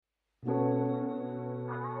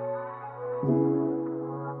Hey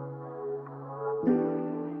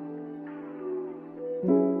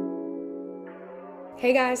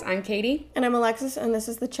guys, I'm Katie. And I'm Alexis, and this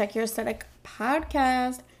is the Check Your Aesthetic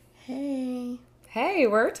podcast. Hey. Hey,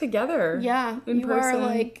 we're together. Yeah, in person. Are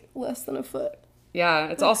like less than a foot. Yeah,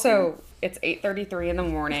 it's 8:33 in the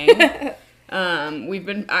morning. We've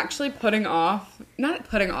been actually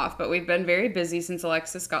but we've been very busy since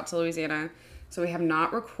Alexis got to Louisiana. So we have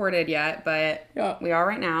not recorded yet, but we are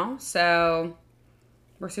right now. So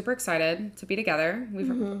we're super excited to be together.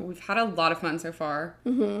 We've had a lot of fun so far.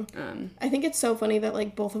 I think it's so funny that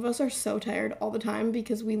like both of us are so tired all the time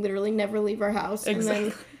because we literally never leave our house. Exactly.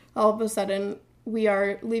 And then all of a sudden we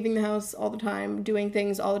are leaving the house all the time, doing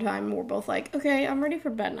things all the time. And we're both like, okay, I'm ready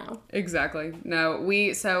for bed now. Exactly.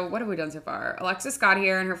 No, so what have we done so far? Alexis got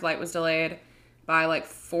here and her flight was delayed by like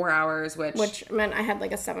 4 hours, which meant I had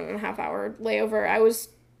like a 7.5 hour layover. I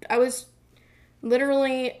was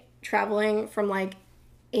literally traveling from like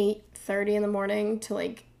 8:30 in the morning to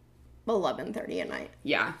like 11:30 at night.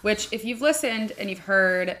 Yeah, which if you've listened and you've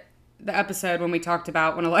heard the episode when we talked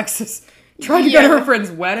about when Alexis tried to go to her friend's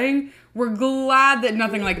wedding, we're glad that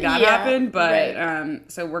nothing like that happened, but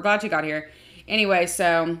right. So we're glad she got here. Anyway,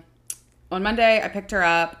 so on Monday I picked her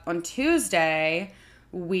up. On Tuesday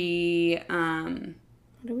we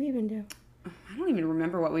what do we even do? I don't even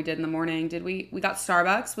remember what we did in the morning. Did we got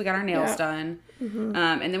Starbucks, we got our nails done. And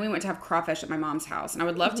then we went to have crawfish at my mom's house, and I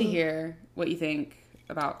would love to hear what you think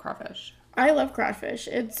about crawfish. I love crawfish.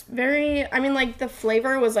 It's very, I mean, like, the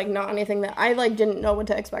flavor was, like, not anything that I, like, didn't know what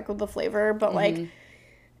to expect with the flavor, but, like,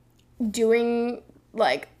 doing,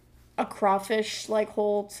 like, a crawfish, like,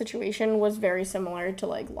 whole situation was very similar to,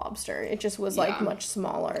 like, lobster. It just was, like, much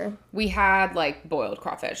smaller. We had, like, boiled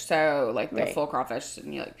crawfish, so, like, the full crawfish,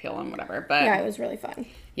 and you, like, peel them, whatever, but... Yeah, it was really fun.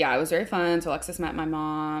 Yeah, it was very fun. So Alexis met my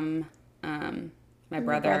mom, my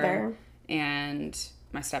brother, and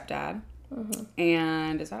my stepdad.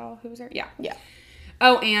 And is that all who was there? Yeah. Yeah.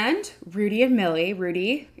 Oh, and Rudy and Millie.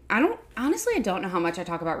 Rudy, I don't know how much I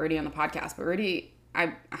talk about Rudy on the podcast, but Rudy,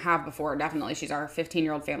 I have before, definitely. She's our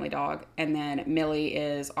 15-year-old family dog. And then Millie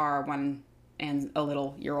is our 1 and a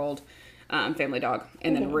little year old family dog.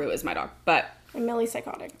 And then Rue is my dog. And Millie's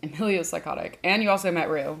psychotic. And Millie is psychotic. And you also met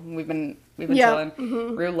Rue. We've been chilling.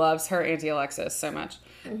 Rue loves her Auntie Alexis so much.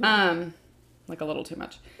 Like a little too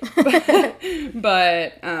much.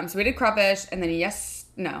 But so we did crawfish, and then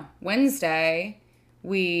Wednesday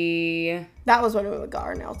that was when we got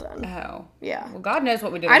our nails done. Oh. Yeah. Well, God knows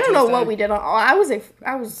what we did. I don't know what we did. I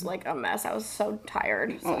was like a mess. I was so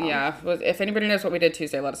tired. So. Well, yeah. If anybody knows what we did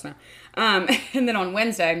Tuesday, let us know. And then on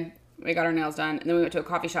Wednesday, we got our nails done, and then we went to a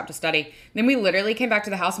coffee shop to study. Then we literally came back to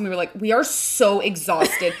the house, and we were like, we are so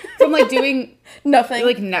exhausted from, like, doing... nothing.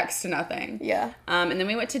 Like, next to nothing. Yeah. And then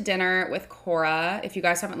we went to dinner with Cora. If you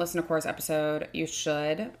guys haven't listened to Cora's episode, you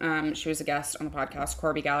should. She was a guest on the podcast,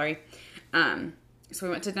 Cora B. Gallery. So we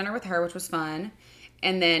went to dinner with her, which was fun.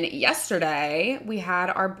 And then yesterday, we had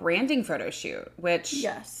our branding photo shoot, which...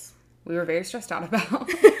 Yes. We were very stressed out about.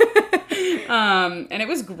 And it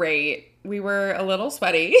was great. We were a little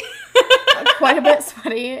sweaty. Quite a bit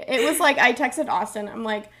sweaty. It was like, I texted Austin. I'm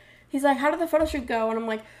like, he's like, how did the photo shoot go? And I'm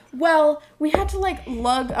like, well, we had to like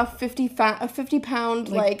lug a 50 pound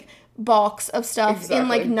like box of stuff in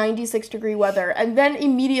like 96 degree weather, and then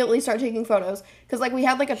immediately start taking photos. Cause like we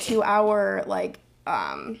had like a 2 hour like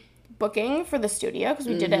booking for the studio, because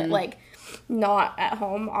we did it like not at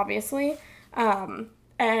home, obviously.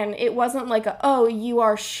 And it wasn't like, you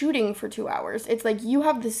are shooting for 2 hours. It's like, you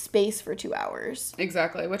have the space for 2 hours.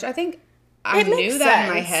 Exactly, which I think I knew that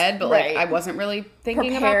in my head, but like I wasn't really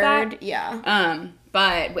thinking about that. Yeah.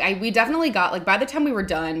 But we definitely got, like, by the time we were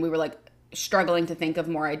done, we were like struggling to think of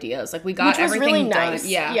more ideas. Like we got everything really done. Nice.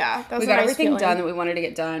 Yeah. Yeah. We got everything done that we wanted to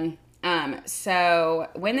get done. So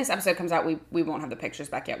when this episode comes out, we won't have the pictures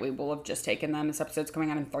back yet. We will have just taken them. This episode's coming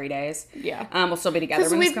out in 3 days. Yeah. We'll still be together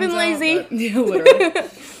when this comes out. Because we've been lazy. Yeah, literally.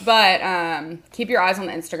 But, keep your eyes on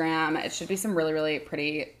the Instagram. It should be some really, really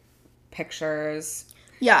pretty pictures.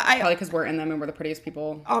 Yeah, probably because we're in them and we're the prettiest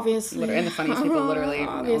people. Obviously. And the funniest people, literally.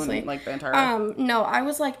 Obviously. On, like, the entire... No, I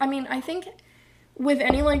was like, I mean, I think... With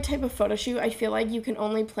any, like, type of photo shoot, I feel like you can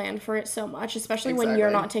only plan for it so much, especially when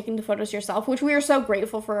you're not taking the photos yourself, which we are so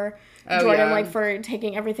grateful for Jordan, like, for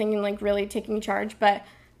taking everything and, like, really taking charge, but,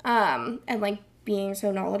 and, like, being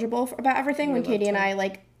so knowledgeable about everything when Katie and I,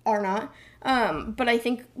 like, are not. But I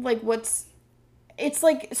think, like, it's,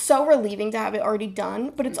 like, so relieving to have it already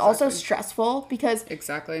done, but it's also stressful because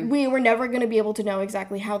we were never going to be able to know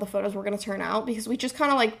exactly how the photos were going to turn out, because we just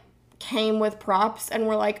kind of, like, came with props and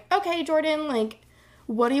we're like, okay, Jordan, like,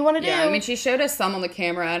 what do you want to do? Yeah, I mean, she showed us some on the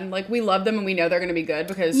camera, and, like, we love them, and we know they're going to be good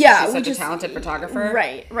because she's such a talented photographer.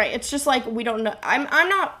 Right. It's just, like, we don't know. I'm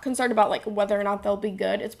not concerned about, like, whether or not they'll be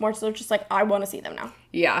good. It's more so just, like, I want to see them now.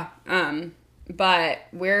 Yeah. But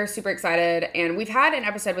we're super excited, and we've had an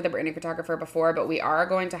episode with a branding photographer before, but we are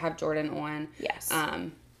going to have Jordan on. Yes.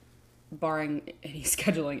 Barring any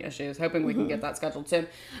scheduling issues, hoping we can get that scheduled soon.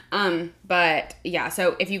 But yeah,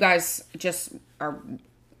 so if you guys just are,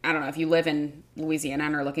 I don't know, if you live in Louisiana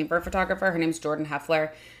and are looking for a photographer, her name's Jordan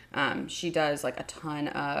Heffler. She does like a ton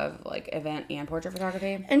of like event and portrait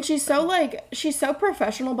photography. And she's so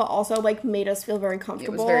professional, but also like made us feel very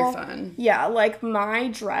comfortable. It was very fun. Yeah, like my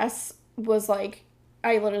dress was like,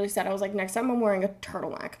 I literally said, I was like, next time I'm wearing a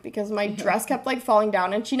turtleneck because my dress kept like falling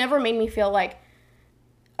down, and she never made me feel like,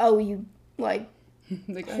 oh, you like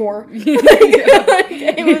whore.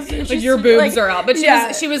 It was just, like your boobs are out, but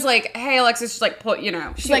she was like, hey Alexis, she's like,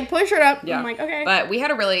 she's like, pull your shirt up. Yeah. I'm like, okay. But we had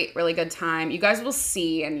a really, really good time. You guys will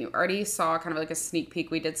see, and you already saw kind of like a sneak peek.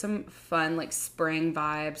 We did some fun like spring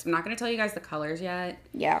vibes. I'm not going to tell you guys the colors yet.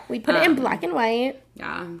 Yeah, we put it in black and white.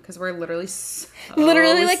 Yeah, because we're literally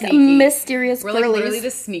like sneaky. Mysterious We're girlies. like literally the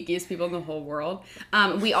sneakiest people in the whole world.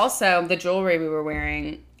 We also, the jewelry we were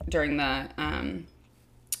wearing during the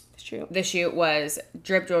shoot was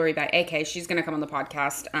Drip Jewelry by AK. She's going to come on the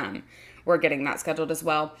podcast. We're getting that scheduled as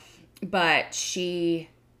well. But she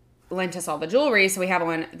lent us all the jewelry, so we have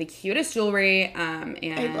on the cutest jewelry. And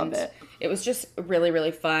I love it. It was just really,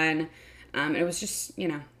 really fun. It was just,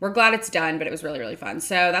 we're glad it's done, but it was really, really fun.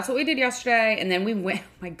 So that's what we did yesterday. And then we went,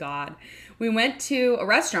 oh my God, we went to a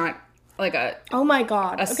restaurant. Like oh my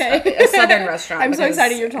God. A southern restaurant. I'm so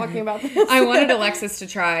excited you're talking about this. I wanted Alexis to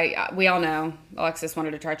try, we all know Alexis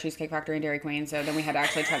wanted to try Cheesecake Factory and Dairy Queen, so then we had to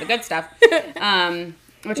actually try the good stuff.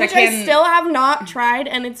 Which I still have not tried,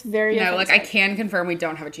 and it's very offensive. Like I can confirm we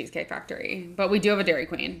don't have a Cheesecake Factory, but we do have a Dairy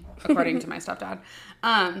Queen, according to my stepdad.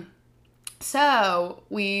 So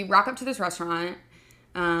we rock up to this restaurant,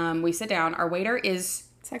 we sit down, our waiter is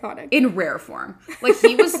psychotic. In rare form. Like,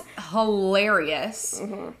 he was hilarious.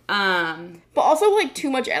 But also, like, too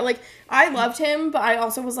much. Like, I loved him, but I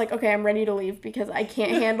also was like, okay, I'm ready to leave because I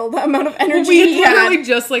can't handle the amount of energy we had literally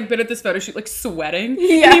just, like, been at this photo shoot, like, sweating.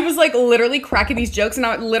 Yeah. And he was, like, literally cracking these jokes. And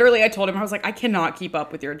I told him, I was like, I cannot keep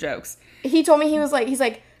up with your jokes. He told me, he's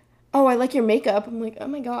like, oh, I like your makeup. I'm like, oh,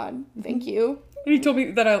 my God. Thank you. And he told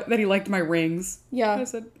me that he liked my rings. Yeah. And I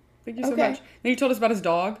said, thank you so much. Then he told us about his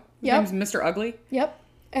dog. His name's Mr. Ugly. Yep.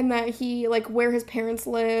 And that he, like, where his parents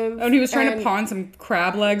live. Oh, and he was trying to pawn some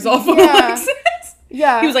crab legs off of Alexis.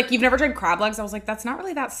 Yeah. He was like, you've never tried crab legs? I was like, that's not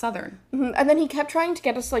really that southern. Mm-hmm. And then he kept trying to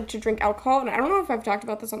get us, like, to drink alcohol. And I don't know if I've talked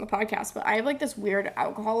about this on the podcast, but I have, like, this weird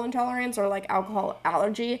alcohol intolerance or, like, alcohol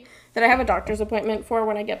allergy that I have a doctor's appointment for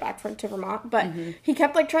when I get back to Vermont. But he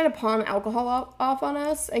kept, like, trying to pawn alcohol off on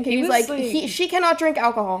us. And he was like, she cannot drink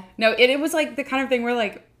alcohol. No, it was, like, the kind of thing where,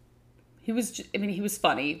 like, he was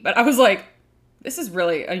funny. But I was like, this is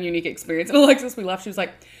really a unique experience. And Alexis, we left, she was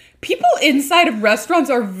like, people inside of restaurants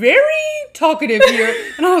are very talkative here.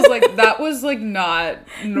 And I was like, that was like not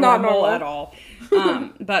normal at all.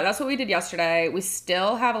 But that's what we did yesterday. We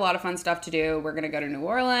still have a lot of fun stuff to do. We're going to go to New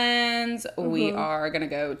Orleans. We are going to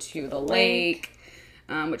go to the lake,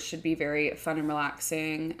 which should be very fun and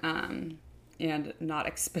relaxing. And not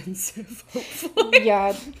expensive, hopefully.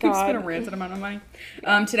 Yeah, God. We've spent a rancid amount of money.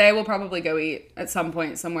 Today we'll probably go eat at some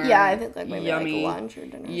point somewhere. Yeah, I think like maybe yummy. like lunch or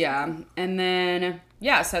dinner. Yeah, and then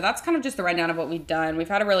so that's kind of just the rundown of what we've done. We've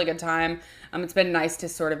had a really good time. It's been nice to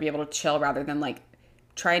sort of be able to chill rather than like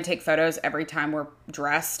try and take photos every time we're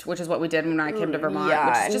dressed, which is what we did when I came to Vermont. Yeah,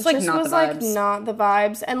 which is just like not the vibes. Like not the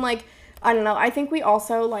vibes, and like I don't know. I think we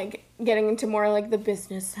also like getting into more like the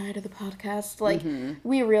business side of the podcast. Like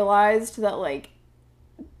we realized that like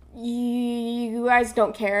you guys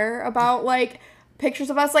don't care about like pictures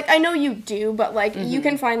of us. Like I know you do, but like you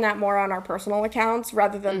can find that more on our personal accounts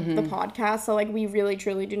rather than the podcast. So like we really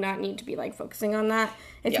truly do not need to be like focusing on that.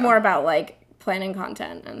 It's more about like planning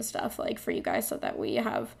content and stuff like for you guys so that we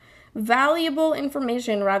have valuable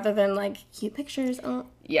information rather than like cute pictures.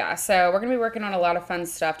 Yeah, so we're gonna be working on a lot of fun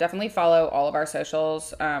stuff. Definitely follow all of our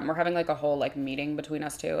socials. We're having like a whole like meeting between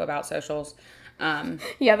us two about socials.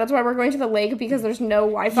 Yeah, that's why we're going to the lake because there's no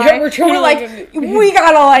Wi-Fi. Yeah, we're trying to like we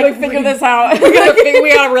gotta like figure this out. we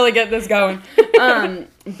gotta really get this going.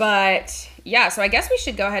 But yeah, so I guess we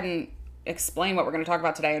should go ahead and explain what we're going to talk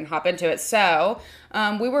about today and hop into it. So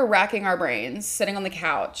we were racking our brains, sitting on the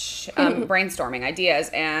couch, brainstorming ideas,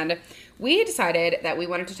 and we decided that we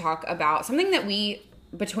wanted to talk about something that we,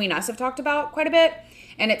 between us, have talked about quite a bit,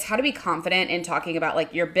 and it's how to be confident in talking about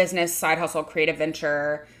like your business, side hustle, creative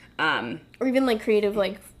venture, or even like creative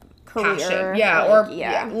career. passion. Yeah, like,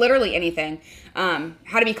 or literally anything.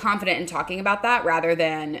 How to be confident in talking about that rather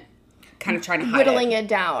than kind of trying to hide whittling it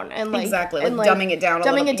down and like exactly and like dumbing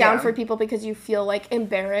it down for people because you feel like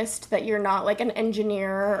embarrassed that you're not like an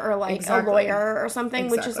engineer or like a lawyer or something,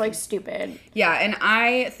 which is like stupid. Yeah, and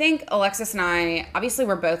I think Alexis and I, obviously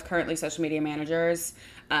we're both currently social media managers.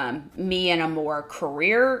 Me in a more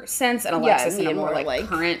career sense and Alexis in a more like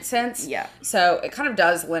current sense. Yeah. So it kind of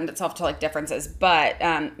does lend itself to like differences. But,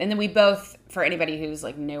 and then we both, for anybody who's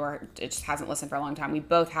like new or it just hasn't listened for a long time, we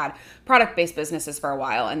both had product-based businesses for a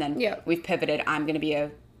while. And then we've pivoted. I'm going to be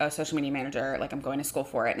a social media manager. Like I'm going to school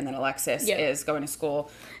for it. And then Alexis is going to school.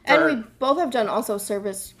 And we both have done also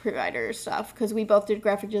service provider stuff because we both did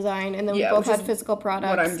graphic design and then we both had physical products.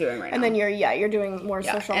 What I'm doing right now. And then you're doing more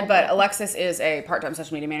social. But Alexis is a part-time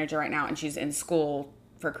social media manager right now and she's in school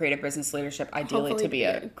for creative business leadership, ideally hopefully to be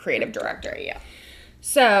a creative director. Yeah.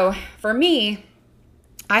 So for me,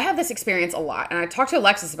 I have this experience a lot and I talk to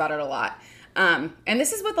Alexis about it a lot. And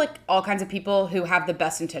this is with like all kinds of people who have the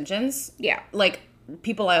best intentions. Yeah. Like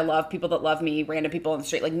people I love, people that love me, random people on the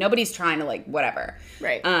street. Like nobody's trying to like whatever.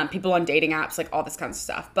 Right. People on dating apps, like all this kind of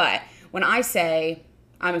stuff. But when I say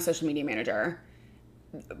I'm a social media manager,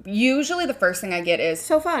 usually the first thing I get is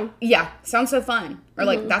so fun. Yeah, sounds so fun. Or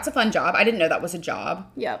like that's a fun job. I didn't know that was a job.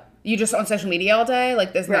 Yep. You just on social media all day,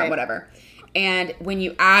 like this, not whatever. And when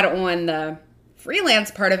you add on the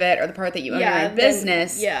freelance part of it or the part that you own your own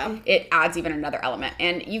business, it adds even another element.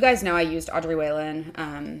 And you guys know I used Audrey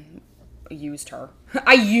Whalen. Used her.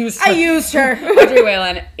 I used her. Audrey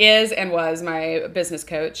Whalen is and was my business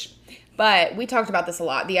coach. But we talked about this a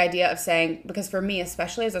lot. The idea of saying, because for me,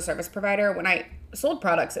 especially as a service provider, when I sold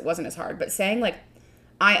products, it wasn't as hard. But saying like,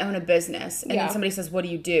 I own a business. And then somebody says, what do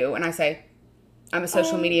you do? And I say, I'm a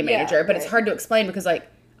social media manager. But it's hard to explain because like,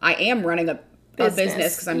 I am running a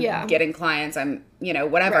business because I'm getting clients. I'm,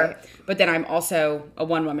 whatever. Right. But then I'm also a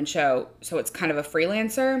one-woman show. So it's kind of a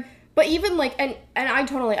freelancer. But even like, and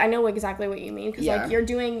I know exactly what you mean because like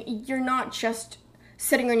you're not just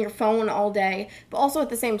sitting on your phone all day, but also at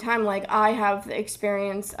the same time, like I have the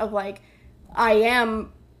experience of like, I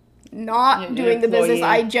am not doing the business.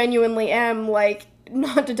 I genuinely am like,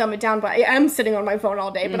 not to dumb it down, but I am sitting on my phone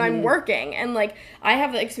all day, but I'm working and like I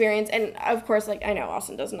have the experience. And of course, like I know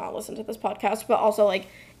Austin does not listen to this podcast, but also like,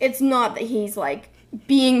 it's not that he's like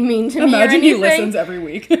being mean to me or anything. He listens every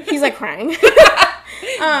week. He's like crying.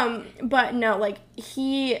 But no, like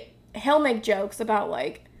he'll make jokes about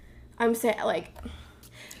like I'm saying like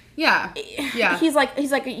he's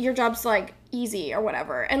like your job's like easy or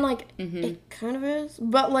whatever, and like it kind of is,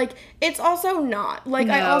 but like it's also not like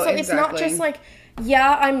it's not just like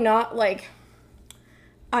I'm not like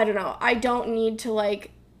I don't know, I don't need to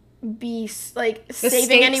like be like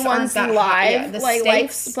saving anyone's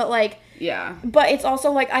lives, but like but it's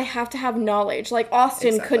also like I have to have knowledge. Like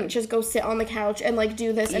Austin couldn't just go sit on the couch and like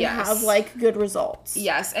do this and have like good results.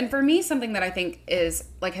 Yes. And for me, something that I think is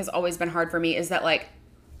like has always been hard for me is that like,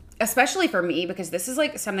 especially for me, because this is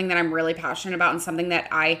like something that I'm really passionate about and something that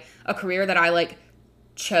a career that I like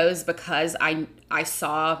chose because I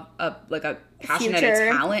saw a passion and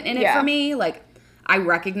a talent in it for me. Like I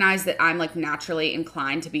recognize that I'm like naturally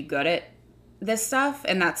inclined to be good at this stuff.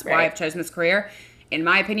 And that's why I've chosen this career. In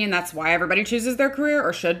my opinion, that's why everybody chooses their career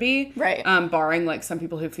or should be. Right. Barring like some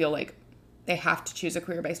people who feel like they have to choose a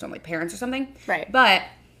career based on like parents or something. Right. But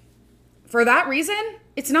for that reason,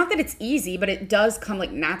 it's not that it's easy, but it does come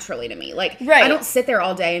like naturally to me. Like I don't sit there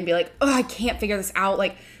all day and be like, oh, I can't figure this out.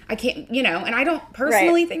 Like I can't, and I don't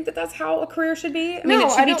personally think that that's how a career should be. I mean, it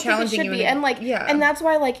should be challenging you. And like, and that's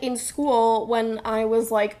why like in school, when I was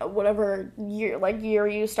like, whatever year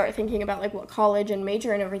you start thinking about like what college and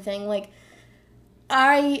major and everything, like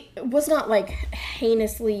I was not like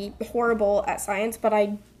heinously horrible at science, but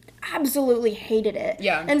I absolutely hated it.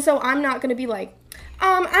 Yeah. And so I'm not going to be like,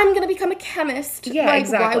 I'm going to become a chemist. Yeah, like,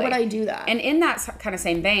 exactly. Why would I do that? And in that kind of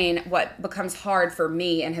same vein, what becomes hard for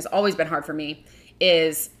me and has always been hard for me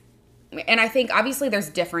is, and I think obviously there's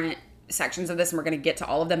different sections of this and we're going to get to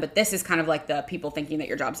all of them, but this is kind of like the people thinking that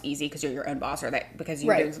your job's easy because you're your own boss or that because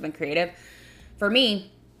you're doing something creative. For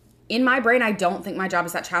me, in my brain, I don't think my job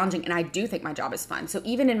is that challenging, and I do think my job is fun. So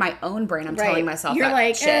even in my own brain, I'm telling myself you're that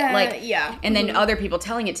like, shit. And then other people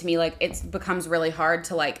telling it to me, like, it becomes really hard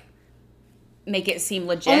to, like, make it seem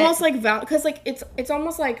legit. Almost like, because, like, it's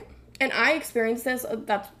almost like, and I experienced this,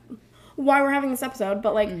 that's why we're having this episode,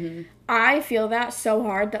 but, like, I feel that so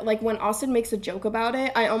hard that, like, when Austin makes a joke about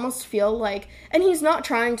it, I almost feel like, and he's not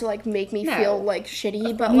trying to, like, make me feel, like,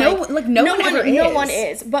 shitty, but, no one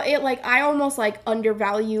is. But it, like, I almost, like,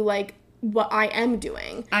 undervalue, like, what I am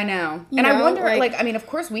doing. I know. And I wonder, like, I mean, of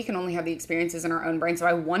course we can only have the experiences in our own brain, so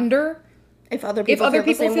I wonder if other people feel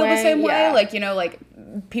the same way. Yeah. Like, you know, like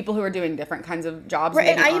people who are doing different kinds of jobs. Right,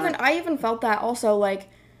 and I even felt that also, like,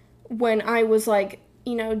 when I was, like,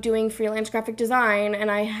 you know, doing freelance graphic design and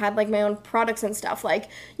I had, like, my own products and stuff. Like,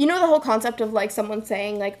 you know, the whole concept of, like, someone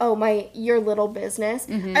saying, like, oh, your little business.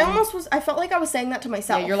 Mm-hmm. I felt like I was saying that to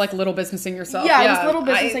myself. Yeah, you're, like, little businessing yourself. Yeah, I was little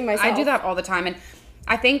businessing myself. I do that all the time. And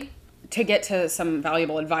I think to get to some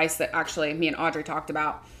valuable advice that actually me and Audrey talked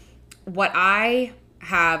about, what I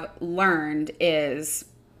have learned is,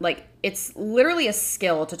 like, it's literally a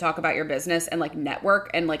skill to talk about your business and, like, network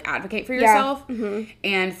and, like, advocate for yourself. Yeah. Mm-hmm.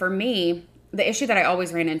 And for me, the issue that I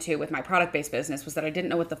always ran into with my product-based business was that I didn't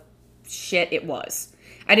know what the shit it was.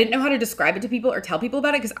 I didn't know how to describe it to people or tell people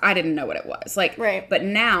about it because I didn't know what it was. Like, right. But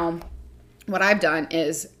now what I've done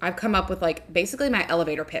is I've come up with, like, basically my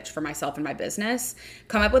elevator pitch for myself and my business,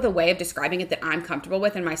 come up with a way of describing it that I'm comfortable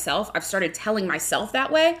with in myself. I've started telling myself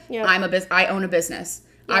that way. Yep. I own a business.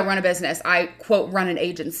 Yep. I run a business. I, quote, run an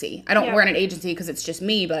agency. I don't run an agency because it's just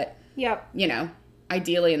me, but, you know,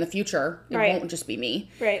 ideally in the future, it won't just be me.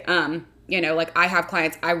 Right. You know, like, I have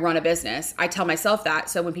clients. I run a business. I tell myself that.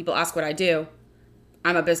 So when people ask what I do,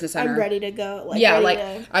 I'm a business owner. I'm ready to go. Like,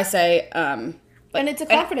 I say, and it's a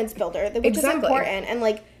confidence builder, which is important. And,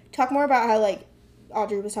 like, talk more about how, like,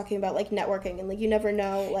 Audrey was talking about, like, networking and, like, you never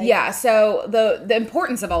know, like... Yeah, so the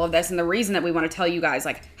importance of all of this and the reason that we want to tell you guys,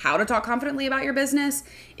 like, how to talk confidently about your business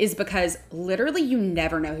is because literally you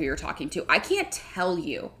never know who you're talking to. I can't tell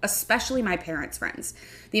you, especially my parents' friends,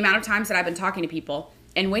 the amount of times that I've been talking to people,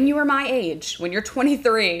 and when you are my age, when you're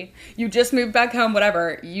 23, you just moved back home,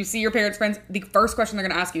 whatever, you see your parents' friends, the first question they're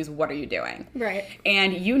going to ask you is, what are you doing? Right.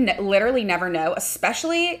 And you literally never know,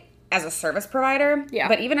 especially as a service provider,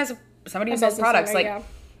 but even as somebody who sells products, like,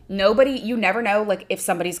 you never know, like, if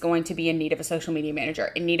somebody's going to be in need of a social media manager,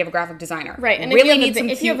 in need of a graphic designer. Right, and really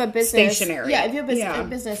if you have a business, stationery. Yeah, if you have a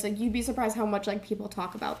business, like, you'd be surprised how much, like, people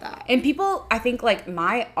talk about that. And people, I think, like,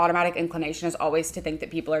 my automatic inclination is always to think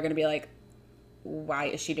that people are going to be like, why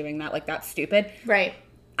is she doing that? Like, that's stupid. Right.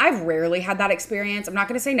 I've rarely had that experience. I'm not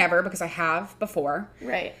going to say never because I have before.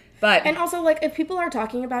 Right. But and also, like, if people are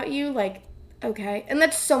talking about you, like, okay. And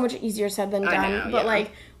that's so much easier said than done. I know, but,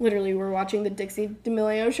 like, literally, we're watching the Dixie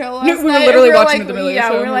D'Amelio show last night. We were night. literally watching the D'Amelio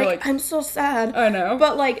show. Yeah, we're like, I'm so sad. I know.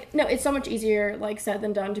 But, like, no, it's so much easier, like, said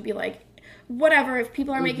than done to be like, whatever, if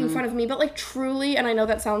people are making fun of me. But, like, truly, and I know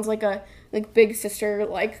that sounds like a, like, big sister,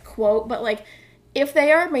 like, quote, but, like, if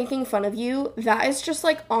they are making fun of you, that is just,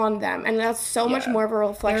 like, on them. And that's so much more of a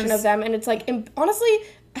reflection of them. And it's, like, honestly,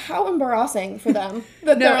 how embarrassing for them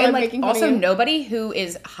that they're, like, making fun of you. Also, nobody who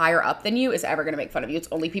is higher up than you is ever going to make fun of you. It's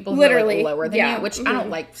only people who are, like, lower than you, which I don't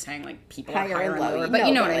like saying, like, people are higher and lower. But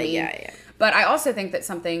you know what I mean. Yeah. But I also think that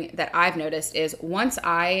something that I've noticed is once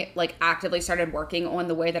I, like, actively started working on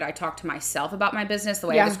the way that I talk to myself about my business, the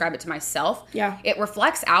way I describe it to myself, it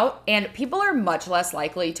reflects out. And people are much less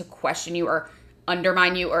likely to question you or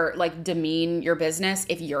undermine you or, like, demean your business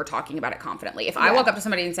if you're talking about it confidently. If I walk up to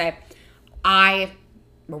somebody and say, I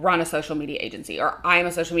run a social media agency, or I am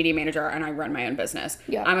a social media manager and I run my own business.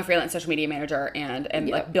 I'm a freelance social media manager and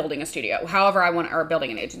like, building a studio. However I want, or building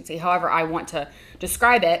an agency. However I want to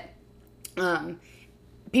describe it,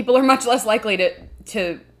 people are much less likely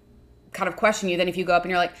to kind of question you than if you go up and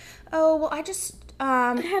you're like, oh, well, I just...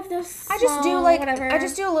 I have this. I just do, like, whatever. I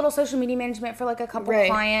just do a little social media management for, like, a couple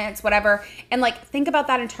clients, whatever. And, like, think about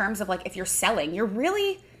that in terms of, like, if you're selling, you're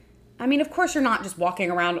really, I mean, of course you're not just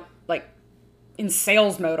walking around, like, in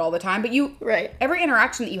sales mode all the time, but every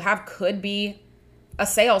interaction that you have could be a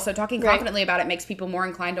sale. So talking confidently about it makes people more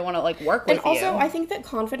inclined to want to, like, work with you. And also, I think that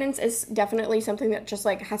confidence is definitely something that just,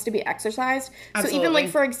 like, has to be exercised. Absolutely. So even, like,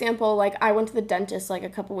 for example, like, I went to the dentist, like, a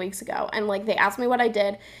couple weeks ago, and, like, they asked me what I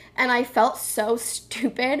did, and I felt so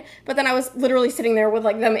stupid, but then I was literally sitting there with,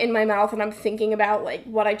 like, them in my mouth, and I'm thinking about, like,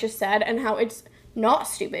 what I just said and how it's not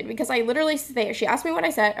stupid, because I literally she asked me what I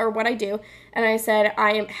said, or what I do, and I said,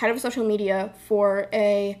 I am head of social media for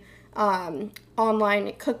a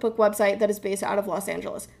online cookbook website that is based out of Los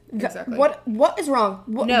Angeles. Exactly. What is wrong?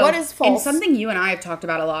 What is false? And something you and I have talked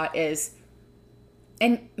about a lot is,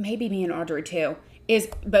 and maybe me and Audrey too, is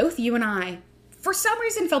both you and I, for some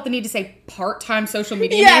reason, felt the need to say part-time social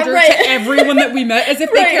media manager to everyone that we met, as if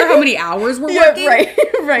they care how many hours we're working. Right.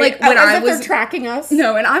 Like, when as if they're tracking us.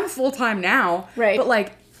 No, and I'm full-time now. Right. But,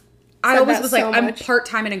 like, I always was like, I'm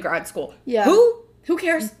part-time and in grad school. Yeah. Who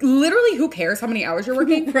cares? Literally, who cares how many hours you're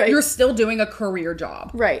working? You're still doing a career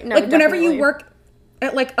job. Right. No, like, whenever you work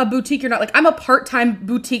at, like, a boutique, you're not like, I'm a part-time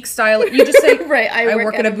boutique stylist. You just say, I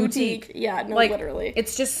work at a boutique. Yeah, no, like, literally.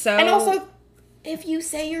 It's just so... And also, if you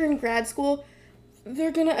say you're in grad school,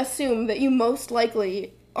 they're going to assume that you most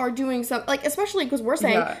likely are doing something, like, especially because we're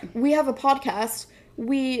saying we have a podcast,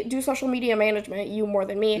 we do social media management, you more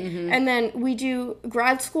than me, and then we do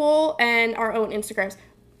grad school and our own Instagrams.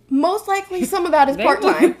 Most likely some of that is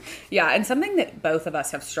part-time. Yeah, and something that both of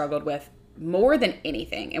us have struggled with more than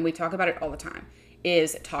anything, and we talk about it all the time,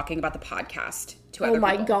 is talking about the podcast to other people.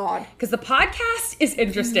 Oh my God. Because the podcast is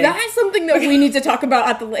interesting. That is something that we need to talk about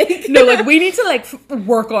at the lake. No, like, we need to, like,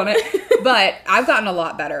 work on it. But I've gotten a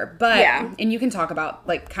lot better. But, and you can talk about,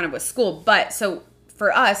 like, kind of with school. But, so,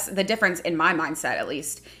 for us, the difference in my mindset, at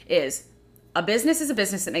least, is a business is a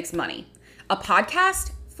business that makes money. A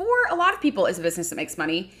podcast, for a lot of people, is a business that makes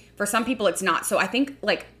money. For some people, it's not. So I think,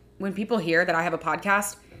 like, when people hear that I have a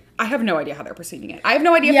podcast, I have no idea how they're perceiving it. I have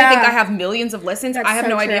no idea if they think I have millions of listens. I have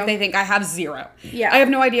no idea if they think I have 0. Yeah. I have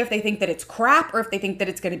no idea if they think that it's crap or if they think that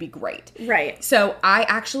it's going to be great. Right. So I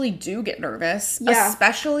actually do get nervous,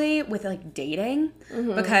 especially with, like, dating,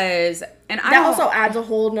 because, and that also adds a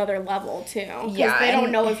whole nother level too. Because they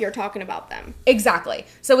don't know if you're talking about them. Exactly.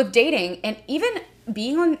 So with dating, and even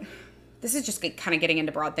being on, this is just kind of getting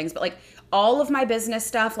into broad things, but, like, all of my business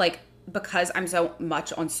stuff, like, because I'm so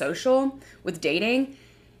much on social with dating,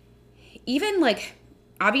 even, like,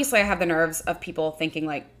 obviously I have the nerves of people thinking,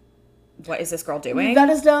 like, what is this girl doing? That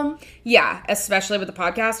is dumb. Yeah, especially with the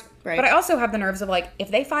podcast. Right. But I also have the nerves of, like,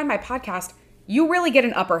 if they find my podcast, you really get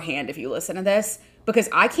an upper hand if you listen to this, because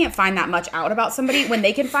I can't find that much out about somebody when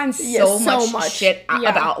they can find so much shit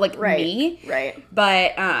about, like, me. Right.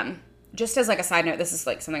 But just as, like, a side note, this is,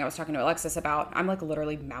 like, something I was talking to Alexis about. I'm, like,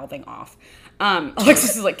 literally mouthing off.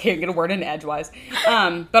 Alexis is, like, can't get a word in edgewise.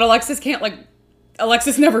 But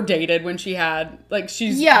Alexis never dated when she had, like,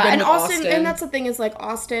 she's been and with Austin. And that's the thing is, like,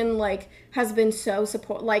 Austin, like, has been so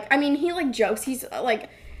like, I mean, he, like, jokes. He's, like,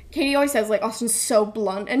 Katie always says, like, Austin's so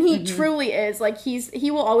blunt, and he truly is. Like,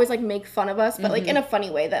 he will always, like, make fun of us, but, like, in a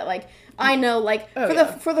funny way that, like, I know, like,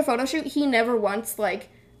 for the photo shoot, he never once, like,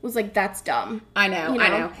 was like, that's dumb. I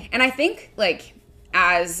know. And I think, like,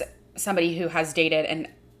 as somebody who has dated and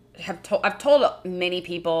I've told many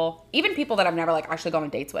people, even people that I've never, like, actually gone on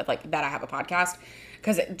dates with, like, that I have a podcast,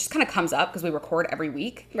 because it just kind of comes up because we record every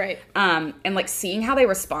week. Right. And, like, seeing how they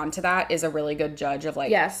respond to that is a really good judge of,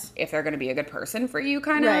 like, if they're going to be a good person for you,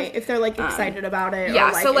 kind of. Right. If they're, like, excited about it. Yeah.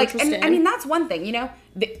 Or, like, so, like, and I mean, that's one thing, you know,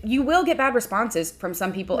 you will get bad responses from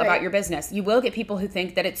some people about your business. You will get people who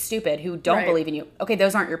think that it's stupid, who don't believe in you. Okay,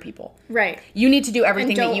 those aren't your people. Right. You need to do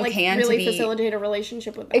everything that you can really to be, facilitate a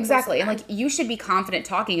relationship with them. Exactly. And, like, you should be confident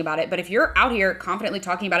talking about it. But if you're out here confidently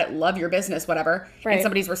talking about it, love your business, whatever, and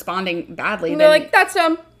somebody's responding badly, and then, they're like, that's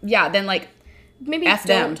dumb. Yeah, then, like, maybe F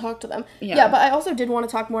don't them. talk to them. Yeah, but I also did want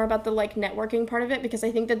to talk more about the, like, networking part of it, because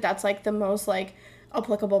I think that that's, like, the most, like,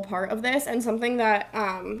 applicable part of this, and something that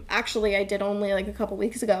actually I did only, like, a couple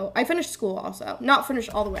weeks ago. I finished school also. Not finished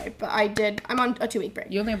all the way, but I'm on a 2-week break.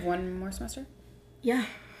 You only have one more semester? Yeah. Wow.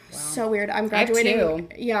 So weird. I'm graduating. I have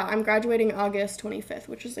 2. Yeah, I'm graduating August 25th,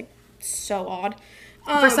 which is, like, so odd.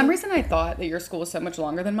 For some reason, I thought that your school was so much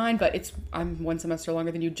longer than mine, but I'm 1 semester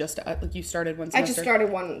longer than you. You started 1 semester. I just started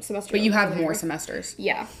 1 semester. But you have more semesters.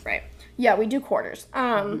 Yeah, right. Yeah, we do quarters.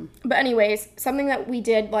 But anyways, something that we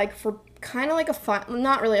did, like, for kind of like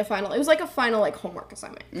not really a final. It was like a final, like, homework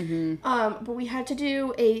assignment. But we had to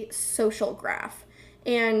do a social graph,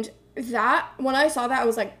 and that, when I saw that, I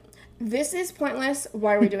was like, this is pointless.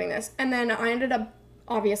 Why are we doing this? And then I ended up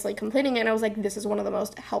obviously completing it, and I was like, this is one of the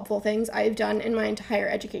most helpful things I've done in my entire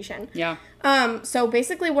education. Yeah. So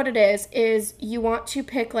basically what it is you want to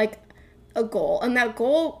pick, like, a goal, and that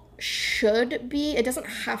goal should be, it doesn't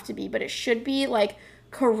have to be, but it should be, like,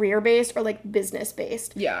 career-based or, like,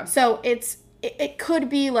 business-based. Yeah. So it could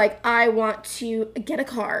be, like, I want to get a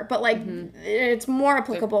car, but, like, it's more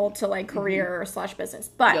applicable to, like, career / business.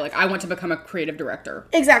 But like, I want to become a creative director.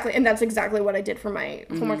 Exactly, and that's exactly what I did for my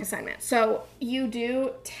homework assignment. So you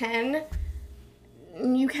do 10,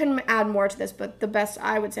 you can add more to this, but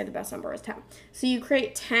I would say the best number is 10. So you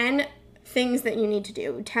create 10 things that you need to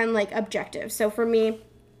do, 10, like, objectives. So for me,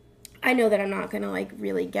 I know that I'm not going to, like,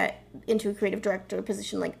 really get into a creative director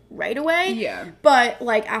position, like, right away. Yeah. But,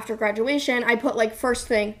 like, after graduation, I put, like, first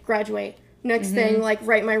thing, graduate. Next thing, like,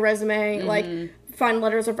 write my resume, like, find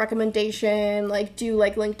letters of recommendation, like, do,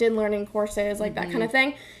 like, LinkedIn learning courses, like, that kind of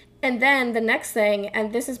thing. And then the next thing,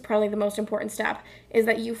 and this is probably the most important step, is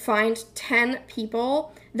that you find 10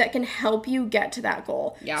 people that can help you get to that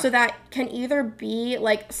goal. Yeah. So that can either be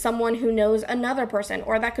like someone who knows another person,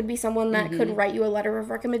 or that could be someone that could write you a letter of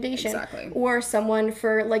recommendation. Exactly. Or someone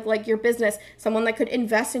for like your business, someone that could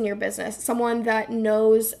invest in your business, someone that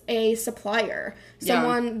knows a supplier,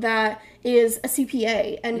 someone that is a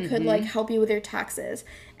CPA and could like help you with your taxes.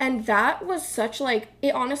 And that was such like,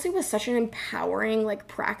 it honestly was such an empowering like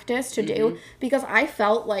practice to do, because I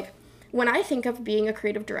felt like when I think of being a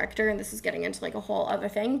creative director, and this is getting into like a whole other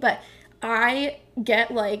thing, but I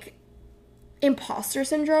get like imposter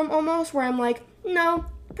syndrome almost, where I'm like, no,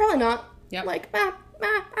 probably not. Yep. Like, I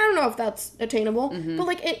don't know if that's attainable, but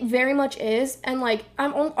like it very much is. And like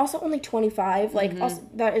I'm also only 25, like also,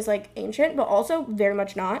 that is like ancient, but also very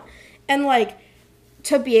much not. And like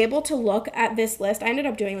to be able to look at this list, I ended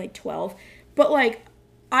up doing like 12, but like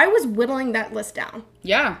I was whittling that list down.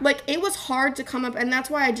 Yeah. Like it was hard to come up, and that's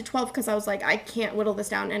why I did 12, because I was like, I can't whittle this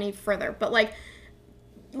down any further. But like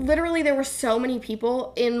literally there were so many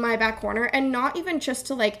people in my back corner, and not even just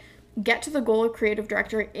to like get to the goal of creative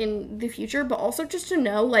director in the future, but also just to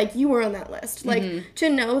know like you were on that list. Like to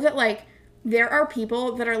know that like there are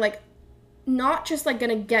people that are like not just like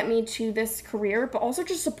gonna get me to this career, but also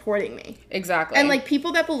just supporting me. Exactly. And like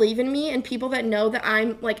people that believe in me, and people that know that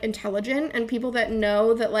I'm like intelligent, and people that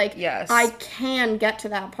know that like I can get to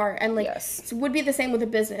that part. And like it would be the same with a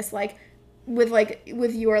business, like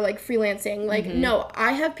with your like freelancing, like no,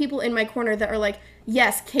 I have people in my corner that are like,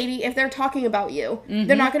 yes, Katie, if they're talking about you,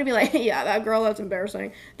 they're not going to be like, yeah, that girl, that's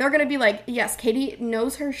embarrassing. They're going to be like, yes, Katie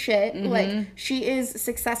knows her shit. Like, she is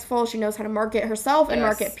successful. She knows how to market herself and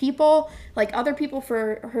market people, like other people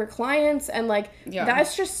for her clients. And like,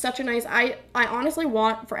 that's just such a nice, I honestly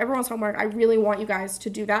want, for everyone's homework, I really want you guys to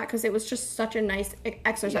do that, because it was just such a nice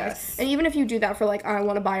exercise. And even if you do that for like, I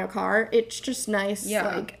want to buy a car, it's just nice.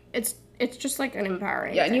 Like, it's just like an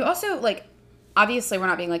empowering thing. And you also like, obviously we're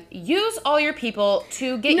not being like, use all your people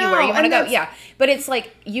to get you where you want to go. Yeah. But it's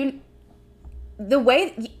like the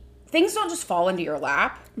way things don't just fall into your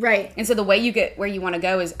lap. Right. And so the way you get where you want to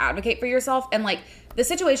go is advocate for yourself. And like the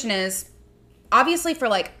situation is obviously for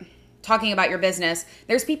like talking about your business,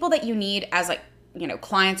 there's people that you need as like, you know,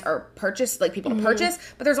 clients or purchase, like people to purchase,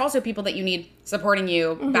 but there's also people that you need supporting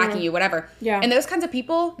you, backing you, whatever. Yeah. And those kinds of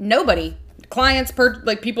people, nobody, clients,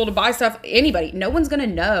 like people to buy stuff, anybody, no one's going to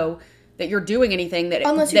know that you're doing anything that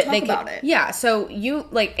unless you talk about it. Yeah. So you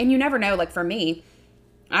like, and you never know, like for me,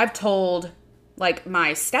 I've told like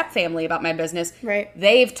my step family about my business. Right.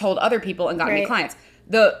 They've told other people and gotten me clients.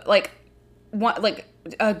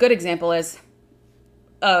 A good example is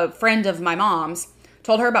a friend of my mom's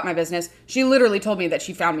told her about my business. She literally told me that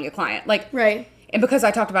she found me a client. Like, and because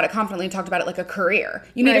I talked about it confidently and talked about it like a career.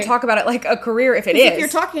 You need to talk about it like a career if it is. If you're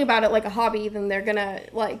talking about it like a hobby, then they're gonna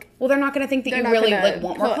like... Well, they're not gonna think that you really like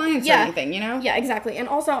want more clients or anything, you know? Yeah, exactly. And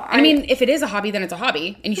also... I mean, if it is a hobby, then it's a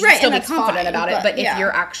hobby. And you should still be confident about it. But if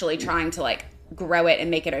you're actually trying to like grow it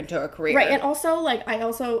and make it into a career. Right, and also like I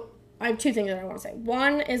have two things that I want to say.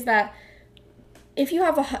 One is that if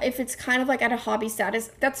it's kind of like at a hobby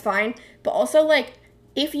status, that's fine. But also like,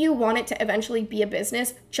 if you want it to eventually be a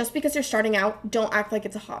business, just because you're starting out, don't act like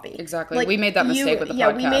it's a hobby. Exactly. Like, we made that mistake with the podcast.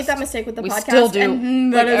 Yeah, we made that mistake with the podcast. We still do.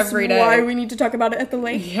 And that is every day. Why we need to talk about it at the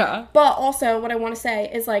link. Yeah. But also, what I want to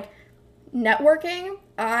say is, like, networking,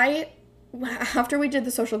 after we did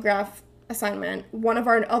the social graph assignment, one of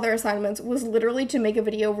our other assignments was literally to make a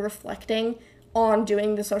video reflecting on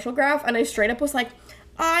doing the social graph. And I straight up was like,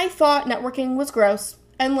 I thought networking was gross.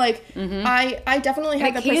 And, like, I definitely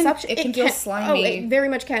had the perception. It can feel slimy. Oh, it very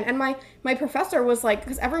much can. And my professor was like,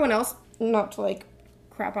 because everyone else, not to, like,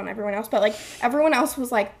 crap on everyone else, but, like, everyone else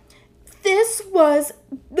was like, this was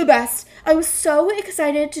the best. I was so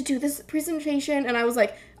excited to do this presentation. And I was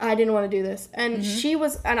like, I didn't want to do this. And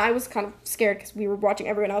I was kind of scared because we were watching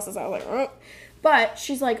everyone else's. I was like, oh. But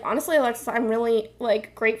she's like, honestly, Alexis, I'm really,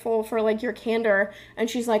 like, grateful for, like, your candor.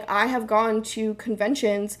 And she's like, I have gone to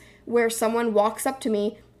conventions where someone walks up to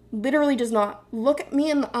me, literally does not look at me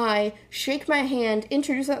in the eye, shake my hand,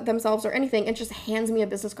 introduce themselves or anything, and just hands me a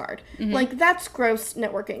business card. Like, that's gross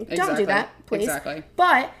networking. Exactly. Don't do that, please. Exactly.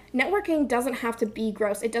 But networking doesn't have to be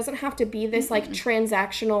gross. It doesn't have to be this, like,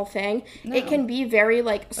 transactional thing. No. It can be very,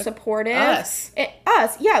 like, supportive. Us.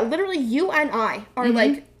 Yeah, literally you and I are,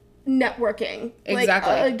 like, networking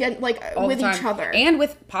with each other and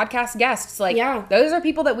with podcast guests, like those are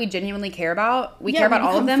people that we genuinely care about. We care about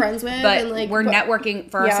all of them, friends with, but and, like, we're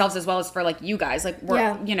networking for ourselves as well as for like you guys. Like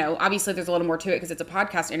we're you know, obviously there's a little more to it because it's a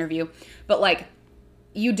podcast interview, but like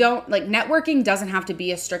you don't like networking doesn't have to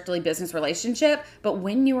be a strictly business relationship. But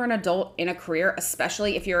when you are an adult in a career,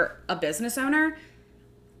 especially if you're a business owner,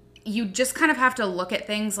 you just kind of have to look at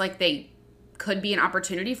things like they could be an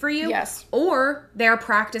opportunity for you. Yes. Or they're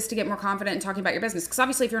practice to get more confident in talking about your business. Because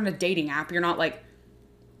obviously if you're on a dating app, you're not like,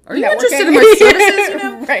 are you interested in my services? You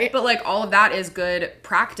know? Right. But like all of that is good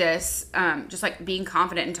practice. Just like being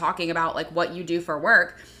confident and talking about like what you do for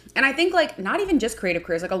work. And I think like not even just creative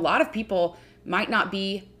careers, like a lot of people might not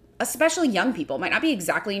be, especially young people, might not be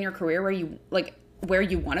exactly in your career where you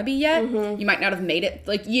want to be yet. You might not have made it,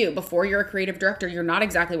 like you, before you're a creative director, you're not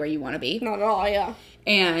exactly where you want to be. Not at all, yeah.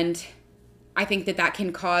 And I think that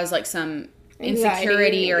can cause like some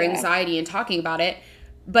insecurity or anxiety in talking about it.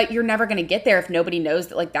 But you're never going to get there if nobody knows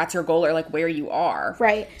that, like, that's your goal or, like, where you are.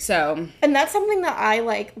 Right. So. And that's something that I,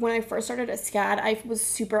 like, when I first started at SCAD, I was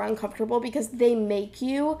super uncomfortable because they make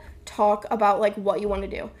you talk about, like, what you want to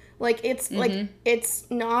do. Like, it's, like, it's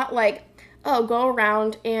not, like, oh, go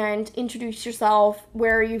around and introduce yourself.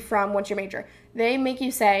 Where are you from? What's your major? They make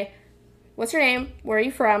you say, what's your name? Where are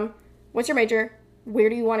you from? What's your major? Where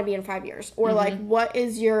do you want to be in 5 years? Or, like, what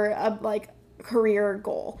is your, career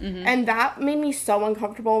goal? And that made me so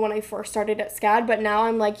uncomfortable when I first started at SCAD, but now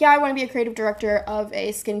I'm like, yeah, I want to be a creative director of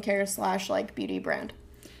a skincare / like beauty brand,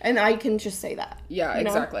 and I can just say that. Yeah,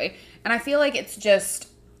 exactly. And I feel like it's just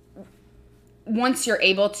once you're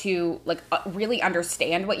able to like really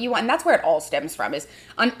understand what you want, and that's where it all stems from, is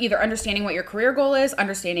either understanding what your career goal is,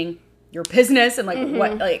 understanding your business, and like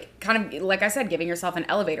what, like, kind of like I said, giving yourself an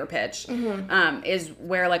elevator pitch is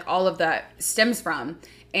where like all of that stems from.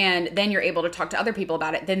 And then you're able to talk to other people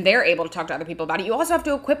about it. Then they're able to talk to other people about it. You also have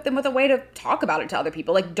to equip them with a way to talk about it to other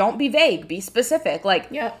people. Like, don't be vague. Be specific. Like,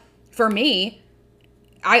 for me,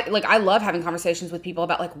 I love having conversations with people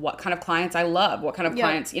about, like, what kind of clients I love. What kind of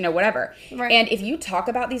clients, you know, whatever. Right. And if you talk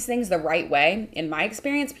about these things the right way, in my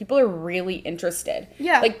experience, people are really interested.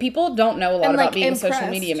 Yeah. Like, people don't know a lot about being impressed. A social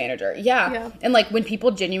media manager. Yeah. And, like, when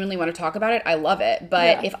people genuinely want to talk about it, I love it.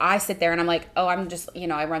 But if I sit there and I'm like, oh, I'm just, you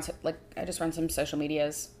know, I just run some social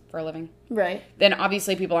medias for a living. Right. Then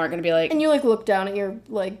obviously people aren't going to be like... And you, like, look down at your,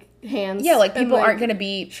 like, hands. Yeah, like, people aren't going to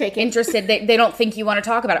be shaking. Interested. They don't think you want to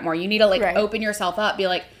talk about it more. You need to, like, open yourself up. Be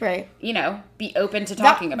like, you know, be open to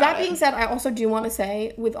talking about it. That being said, I also do want to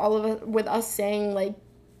say, with us saying, like,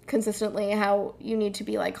 consistently how you need to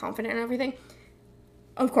be, like, confident and everything,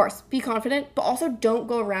 of course, be confident, but also don't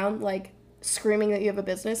go around, like, screaming that you have a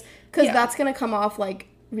business, because that's going to come off, like,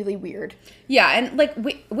 really weird. Yeah, and like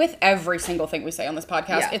with every single thing we say on this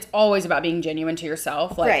podcast, it's always about being genuine to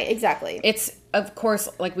yourself. Like, right, exactly. It's, of course,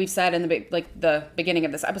 like we've said in the beginning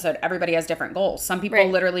of this episode, everybody has different goals. Some people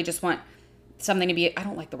literally just want something to be, I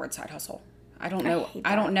don't like the word side hustle. I don't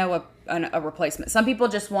know a replacement. Some people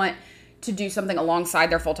just want to do something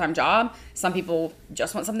alongside their full-time job. Some people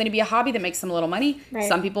just want something to be a hobby that makes them a little money. Right.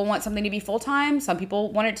 Some people want something to be full-time. Some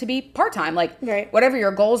people want it to be part-time. Like, whatever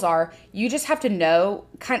your goals are, you just have to know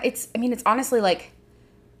it's honestly like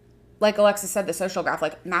Alexis said, the social graph,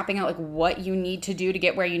 like mapping out like what you need to do to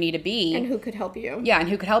get where you need to be. And who could help you. Yeah, and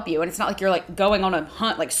who could help you. And it's not like you're like going on a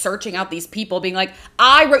hunt, like searching out these people, being like,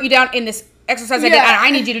 I wrote you down in this exercise I did, and I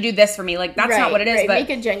need you to do this for me. Like, that's not what it is. But make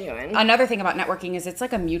it genuine. Another thing about networking is it's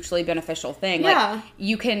like a mutually beneficial thing. Like,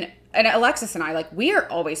 you can, and Alexis and I, like, we are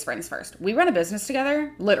always friends first. We run a business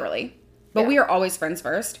together, literally, but we are always friends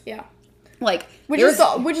first. Yeah. Like, which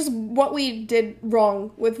is what we did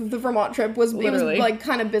wrong with the Vermont trip, was it was like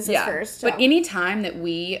kind of business first. So. But any time that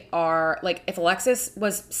we are, like, if Alexis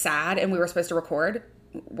was sad and we were supposed to record,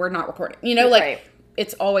 we're not recording. You know, like,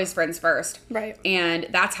 it's always friends first. Right. And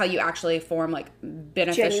that's how you actually form, like,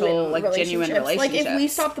 beneficial, genuine relationships. Like, if we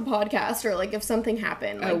stopped the podcast or, like, if something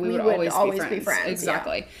happened, like, we would always be friends.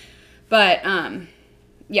 Exactly. Yeah. But,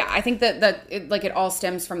 yeah, I think that it all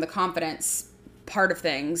stems from the confidence part of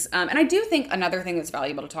things. And I do think another thing that's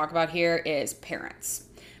valuable to talk about here is parents.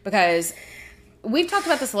 Because we've talked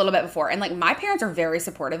about this a little bit before, and, like, my parents are very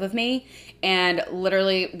supportive of me and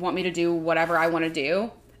literally want me to do whatever I want to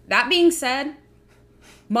do. That being said,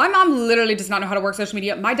 my mom literally does not know how to work social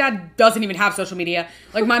media. My dad doesn't even have social media.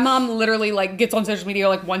 Like, my mom literally, like, gets on social media,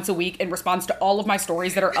 like, once a week and responds to all of my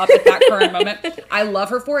stories that are up at that current moment. I love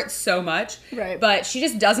her for it so much. Right. But she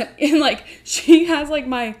just doesn't, and, like, she has, like,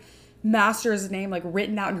 my master's name, like,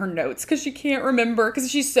 written out in her notes because she can't remember, because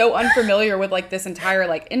she's so unfamiliar with, like, this entire,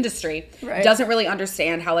 like, industry. Right. Doesn't really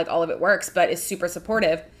understand how, like, all of it works, but is super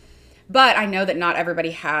supportive. But I know that not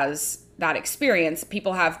everybody has that experience.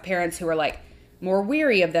 People have parents who are, like, more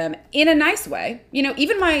weary of them in a nice way. You know,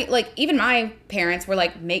 even my parents were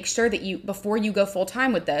like, make sure that you, before you go full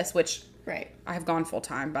time with this, which I have gone full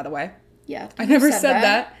time, by the way. Yeah. I never said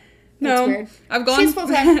that. No, weird. I've gone She's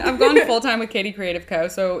full-time. I've gone full time with Katie Creative Co.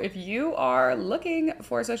 So if you are looking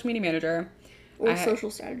for a social media manager social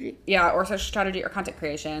strategy. Yeah, or social strategy or content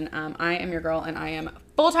creation, I am your girl, and I am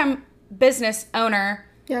full time business owner.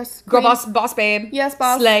 Yes. Girl Queen. boss babe. Yes,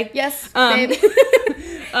 boss. Slay. Yes, babe.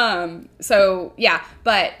 So yeah,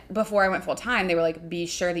 but before I went full time, they were like, be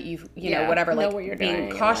sure that you know, whatever, know like what you're being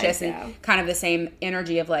doing, cautious like, and kind of the same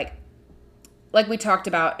energy of like we talked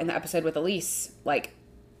about in the episode with Elise, like,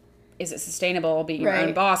 is it sustainable being your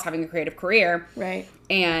own boss, having a creative career? Right.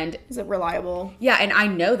 And is it reliable? Yeah, and I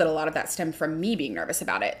know that a lot of that stemmed from me being nervous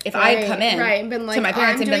about it. If I had come in been like, to my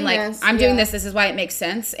parents and been like, I'm doing this is why it makes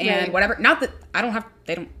sense, and whatever. Not that I don't have,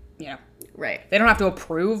 they don't, you know. Right. They don't have to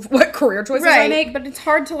approve what career choices I make. But it's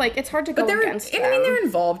hard to go against them. I mean, they're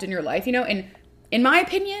involved in your life, you know, and in my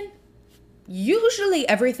opinion, usually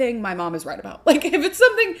everything my mom is right about. Like, if it's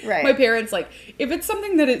something my parents, like, if it's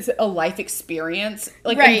something that is a life experience,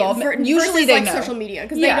 like, involvement, usually they know. Social media,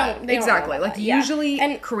 because they don't exactly. Don't know like, usually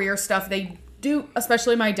and career stuff, they do,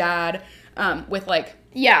 especially my dad, with, like,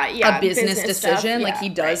 a business decision. Stuff, like, he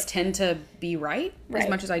does tend to be right, as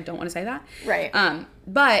much as I don't want to say that. Right.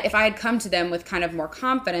 But if I had come to them with kind of more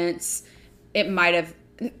confidence, it might have,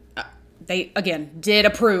 they, again, did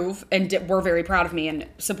approve and were very proud of me and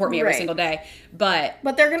support me every single day. But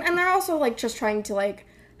they're also, like, just trying to, like,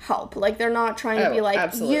 help. Like, they're not trying to be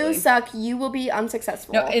like, you suck, you will be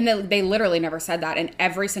unsuccessful. No, and they literally never said that. And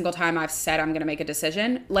every single time I've said I'm going to make a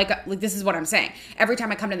decision, like this is what I'm saying. Every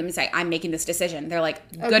time I come to them and say, I'm making this decision, they're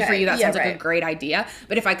like, good for you, that sounds like a great idea.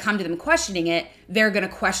 But if I come to them questioning it, they're going to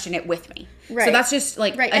question it with me. Right. So that's just,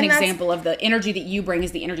 like, an example of the energy that you bring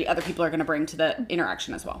is the energy other people are going to bring to the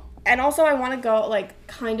interaction as well. And also I want to go, like,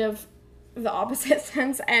 kind of the opposite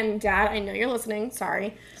sense. And Dad, I know you're listening.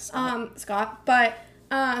 Sorry. Scott. But...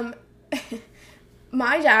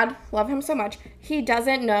 my dad, love him so much, he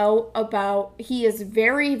doesn't know about, he is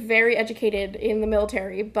very, very educated in the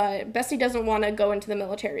military, but Bestie doesn't want to go into the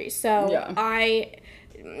military, so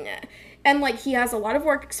and, like, he has a lot of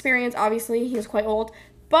work experience, obviously, he's quite old,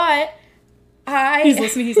 but he's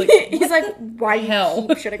listening, he's like, he's like, why do you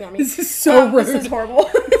keep shitting on me? This is so rude. This is horrible.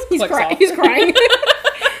 He's crying.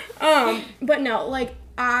 But no, like,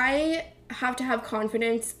 I have to have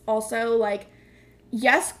confidence also, like,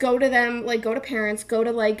 yes, go to them, like, go to parents, go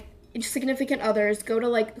to, like, significant others, go to,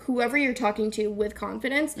 like, whoever you're talking to with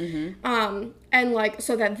confidence, and, like,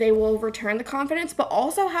 so that they will return the confidence, but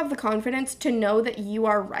also have the confidence to know that you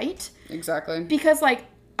are right. Exactly. Because, like,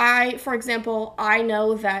 for example, I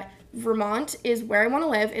know that Vermont is where I want to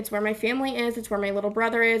live. It's where my family is. It's where my little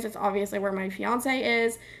brother is. It's obviously where my fiance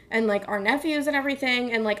is, and, like, our nephews and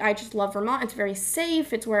everything, and, like, I just love Vermont. It's very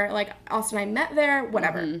safe. It's where, like, Austin and I met there,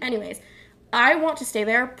 whatever. Anyways. I want to stay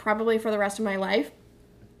there probably for the rest of my life,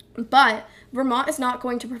 but Vermont is not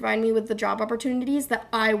going to provide me with the job opportunities that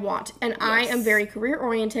I want, and I am very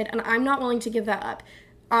career-oriented, and I'm not willing to give that up.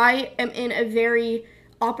 I am in a very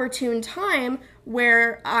opportune time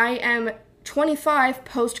where I am 25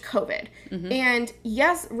 post-COVID, and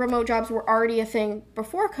yes, remote jobs were already a thing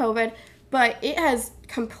before COVID, but it has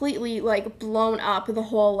completely, like, blown up the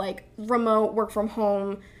whole, like, remote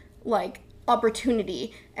work-from-home, like,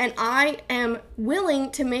 opportunity, and I am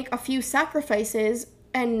willing to make a few sacrifices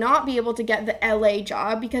and not be able to get the LA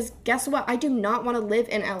job, because guess what? I do not want to live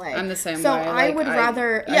in LA. I'm the same way. So I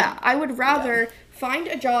would rather find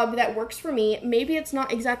a job that works for me. Maybe it's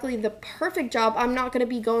not exactly the perfect job. I'm not going to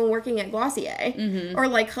be working at Glossier or,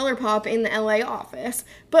 like, ColourPop in the LA office,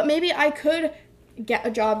 but maybe I could get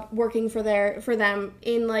a job working for them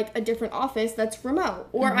in, like, a different office that's remote,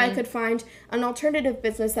 or I could find an alternative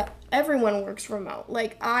business that everyone works remote.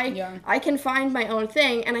 Like, I can find my own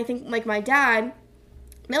thing, and I think, like, my dad,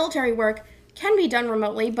 military work can be done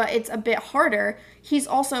remotely, but it's a bit harder. He's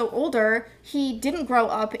also older. He didn't grow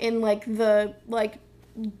up in, like, the, like,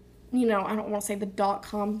 you know, I don't want to say the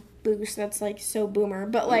 .com boost, that's, like, so boomer,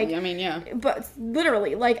 but, like, I mean, yeah, but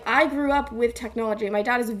literally, like, I grew up with technology. My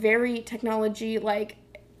dad is very technology, like,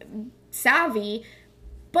 savvy,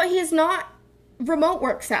 but he is not remote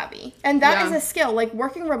work savvy, and that is a skill. Like,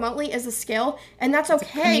 working remotely is a skill, and that's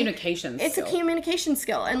okay. It's a communication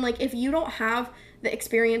skill, and, like, if you don't have the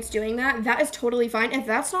experience doing that, that is totally fine. If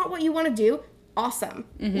that's not what you want to do, awesome.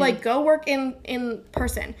 Like, go work in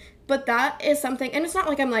person. But that is something, and it's not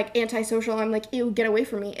like I'm, like, antisocial, I'm like, ew, get away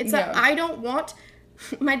from me. It's that I don't want,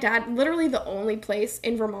 my dad, literally the only place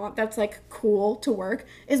in Vermont that's, like, cool to work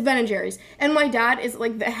is Ben & Jerry's. And my dad is,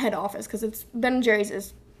 like, the head office, because it's, Ben & Jerry's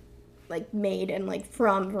is, like, made and, like,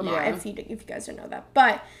 from Vermont, if you guys don't know that.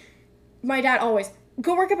 But my dad always,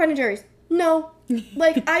 go work at Ben & Jerry's. No.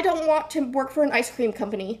 Like, I don't want to work for an ice cream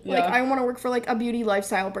company. Like, I want to work for, like, a beauty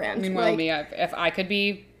lifestyle brand. Meanwhile, like, if I could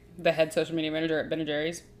be the head social media manager at Ben &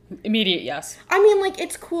 Jerry's, Immediate yes. I mean, like,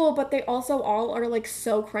 it's cool, but they also all are, like,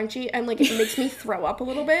 so crunchy, and, like, it makes me throw up a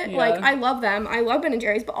little bit. Yeah. Like, I love them. I love Ben &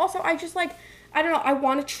 Jerry's, but also I just, like, I don't know, I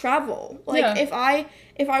want to travel. Like, if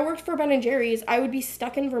I worked for Ben & Jerry's, I would be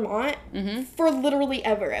stuck in Vermont for literally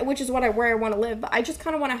ever, which is where I want to live. But I just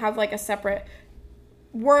kind of want to have, like, a separate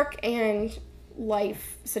work and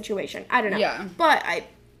life situation. I don't know. Yeah. But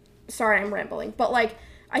sorry, I'm rambling. But, like,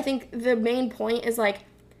 I think the main point is, like,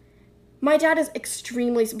 my dad is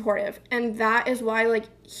extremely supportive, and that is why, like,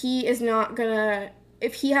 he is not gonna,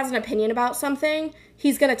 if he has an opinion about something,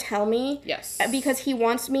 he's gonna tell me. Yes. Because he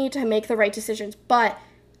wants me to make the right decisions, but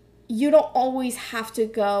you don't always have to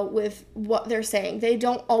go with what they're saying. They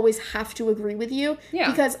don't always have to agree with you.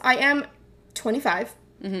 Yeah. Because I am 25,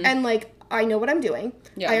 and, like, I know what I'm doing.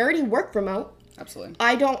 Yeah. I already work remote. Absolutely.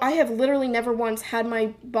 I have literally never once had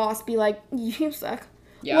my boss be like, you suck.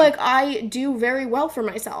 Yeah. Like, I do very well for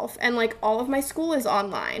myself, and, like, all of my school is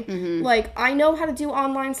online. Like, I know how to do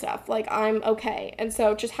online stuff. Like, I'm okay. And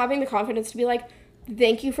so just having the confidence to be like,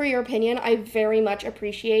 thank you for your opinion. I very much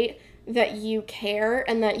appreciate that you care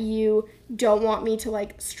and that you don't want me to,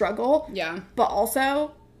 like, struggle. Yeah. But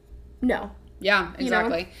also, no. Yeah,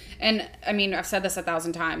 exactly. You know? And, I mean, I've said this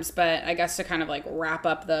 1,000 times, but I guess to kind of, like, wrap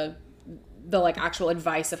up the like actual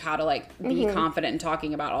advice of how to like be confident in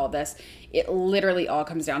talking about all this, it literally all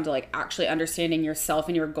comes down to like actually understanding yourself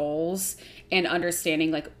and your goals and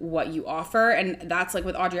understanding like what you offer. And that's like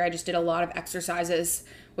with Audrey, I just did a lot of exercises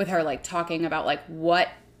with her, like talking about like what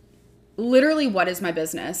is my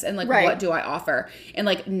business and like what do I offer, and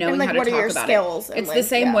like knowing how to talk about it. It's like, the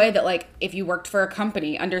same way that like if you worked for a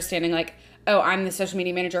company, understanding like, oh, I'm the social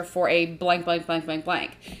media manager for a blank blank blank blank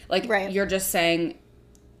blank, like you're just saying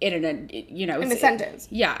in a sentence.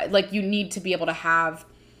 Yeah, like you need to be able to have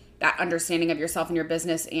that understanding of yourself and your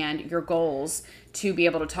business and your goals to be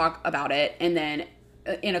able to talk about it, and then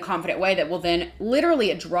in a confident way that will then literally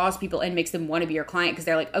it draws people and makes them want to be your client because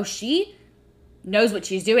they're like, oh, she knows what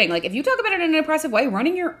she's doing. Like if you talk about it in an impressive way,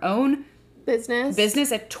 running your own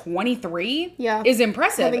business at 23 is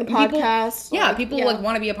impressive. Having podcasts. People like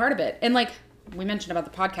want to be a part of it. And like we mentioned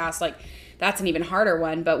about the podcast, like that's an even harder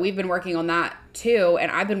one, but we've been working on that too. And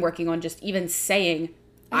I've been working on just even saying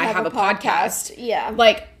I have a podcast. Yeah.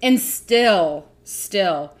 Like, and still,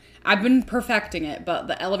 I've been perfecting it, but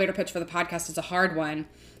the elevator pitch for the podcast is a hard one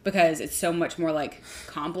because it's so much more like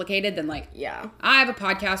complicated than like, I have a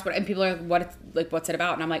podcast, and people are like, what's it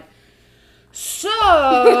about? And I'm like, so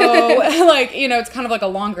like, it's kind of like a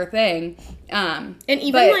longer thing. And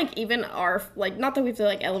even our, like, not that we have to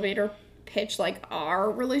like elevator pitch like our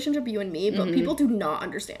relationship, you and me, but people do not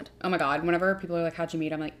understand. Oh my God. Whenever people are like, how'd you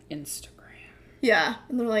meet? I'm like, Instagram. Yeah.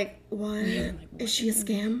 And they're like, what? Like, what? Is she a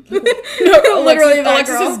scam? No, literally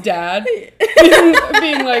Alexis's dad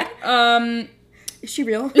being like, is she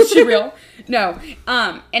real? Is she real? No.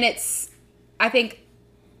 And it's, I think,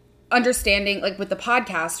 understanding, like with the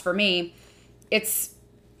podcast for me, it's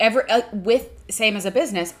same as a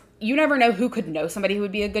business, you never know who could know somebody who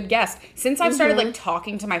would be a good guest. Since I've started like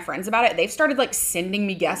talking to my friends about it, they've started like sending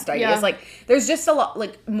me guest ideas. Yeah. Like there's just a lot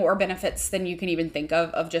like more benefits than you can even think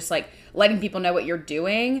of just like letting people know what you're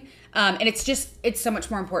doing. And it's so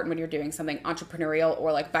much more important when you're doing something entrepreneurial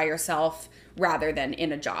or like by yourself rather than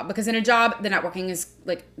in a job. Because in a job, the networking is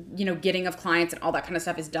like, getting of clients and all that kind of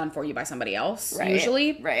stuff is done for you by somebody else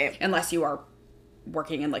usually. Right. Unless you are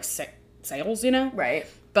working in like sales, Right.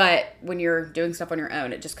 But when you're doing stuff on your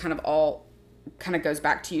own, it just kind of all kind of goes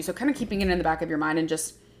back to you. So kind of keeping it in the back of your mind and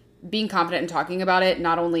just being confident in talking about it,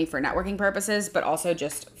 not only for networking purposes, but also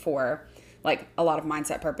just for like a lot of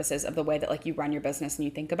mindset purposes of the way that like you run your business and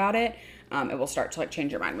you think about it. It will start to like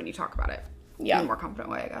change your mind when you talk about it. Yeah. In a more confident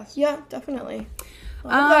way, I guess. Yeah, definitely.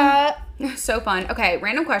 Love that. So fun. Okay,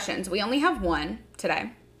 random questions. We only have one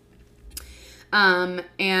today. And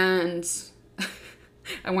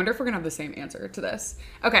I wonder if we're going to have the same answer to this.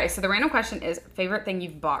 Okay, so the random question is, favorite thing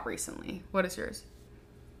you've bought recently. What is yours?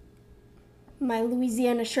 My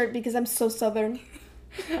Louisiana shirt because I'm so Southern.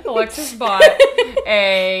 Alexis bought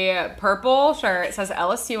a purple shirt. It says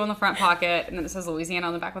LSU on the front pocket, and then it says Louisiana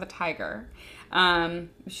on the back with a tiger.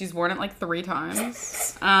 She's worn it like 3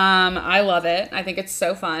 times. I love it. I think it's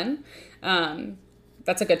so fun.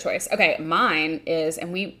 That's a good choice. Okay, mine is,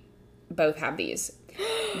 and we both have these.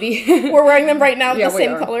 We're wearing them right now, the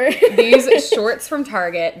same color. These shorts from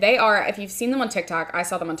Target, they are, if you've seen them on TikTok, I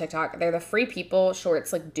saw them on TikTok, they're the Free People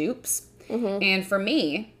shorts, like dupes. And for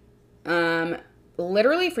me,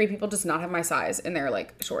 literally Free People does not have my size in their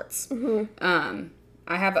like shorts. I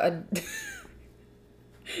have a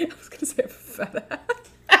I was gonna say a fat ass.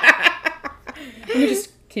 Let me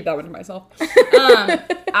just keep that one to myself.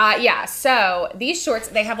 Yeah, so these shorts,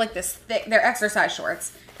 they have like this thick, they're exercise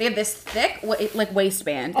shorts. They have this thick, like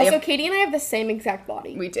waistband. Also, Katie and I have the same exact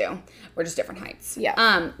body. We do. We're just different heights.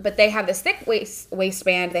 Yeah. But they have this thick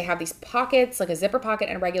waistband. They have these pockets, like a zipper pocket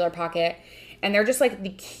and a regular pocket. And they're just like the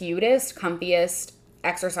cutest, comfiest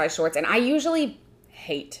exercise shorts. And I usually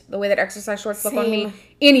hate the way that exercise shorts look on me.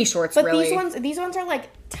 Any shorts, but really. These ones are like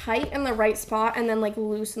tight in the right spot and then like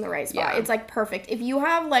loose in the right spot. Yeah. It's like perfect. If you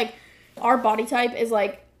have like, our body type is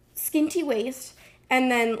like skinty waist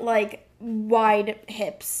and then like wide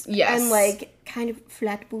hips. Yes. And like kind of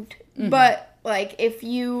flat boot. Mm-hmm. But like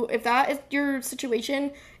if that is your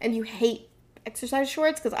situation and you hate exercise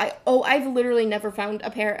shorts, because I've literally never found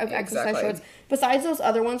a pair of exercise shorts besides those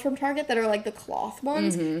other ones from Target that are like the cloth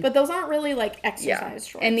ones, but those aren't really like exercise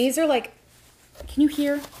shorts. And these are like, can you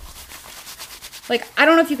hear? Like, I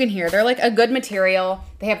don't know if you can hear. They're like a good material.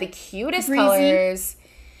 They have the cutest colors.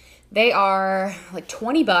 They are like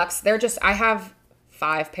 $20. They're just, I have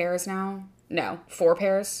 5 pairs now. No, 4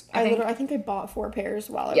 pairs. I think I bought 4 pairs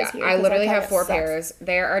while I was here. I literally have 4 pairs.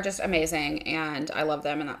 They are just amazing, and I love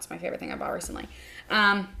them, and that's my favorite thing I bought recently.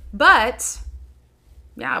 But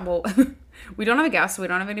yeah, well, we don't have a guest, so we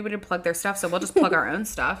don't have anybody to plug their stuff, so we'll just plug our own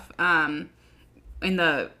stuff. We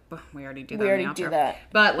already do that. We already do that.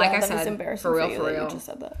 But like I said, for real, you just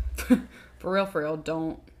said that. for real,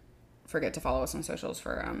 don't forget to follow us on socials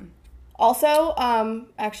for Also,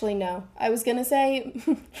 actually no. I was gonna say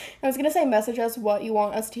message us what you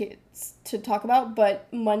want us to talk about, but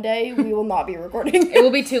Monday we will not be recording. It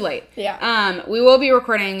will be too late. Yeah. We will be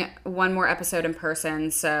recording one more episode in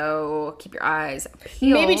person, so keep your eyes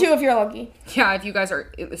peeled. Maybe 2 if you're lucky. Yeah, if you guys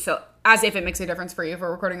are, so as if it makes a difference for you if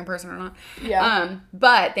we're recording in person or not. Yeah.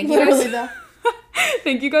 But thank you Literally guys.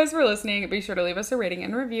 Thank you guys for listening. Be sure to leave us a rating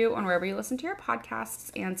and review on wherever you listen to your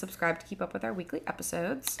podcasts and subscribe to keep up with our weekly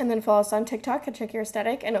episodes. And then follow us on TikTok at Check Your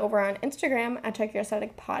Aesthetic and over on Instagram at Check Your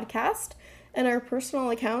Aesthetic Podcast. And our personal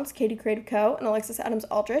accounts, Katie Creative Co. and Alexis Adams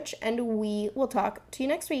Aldrich. And we will talk to you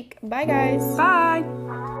next week. Bye, guys. Bye.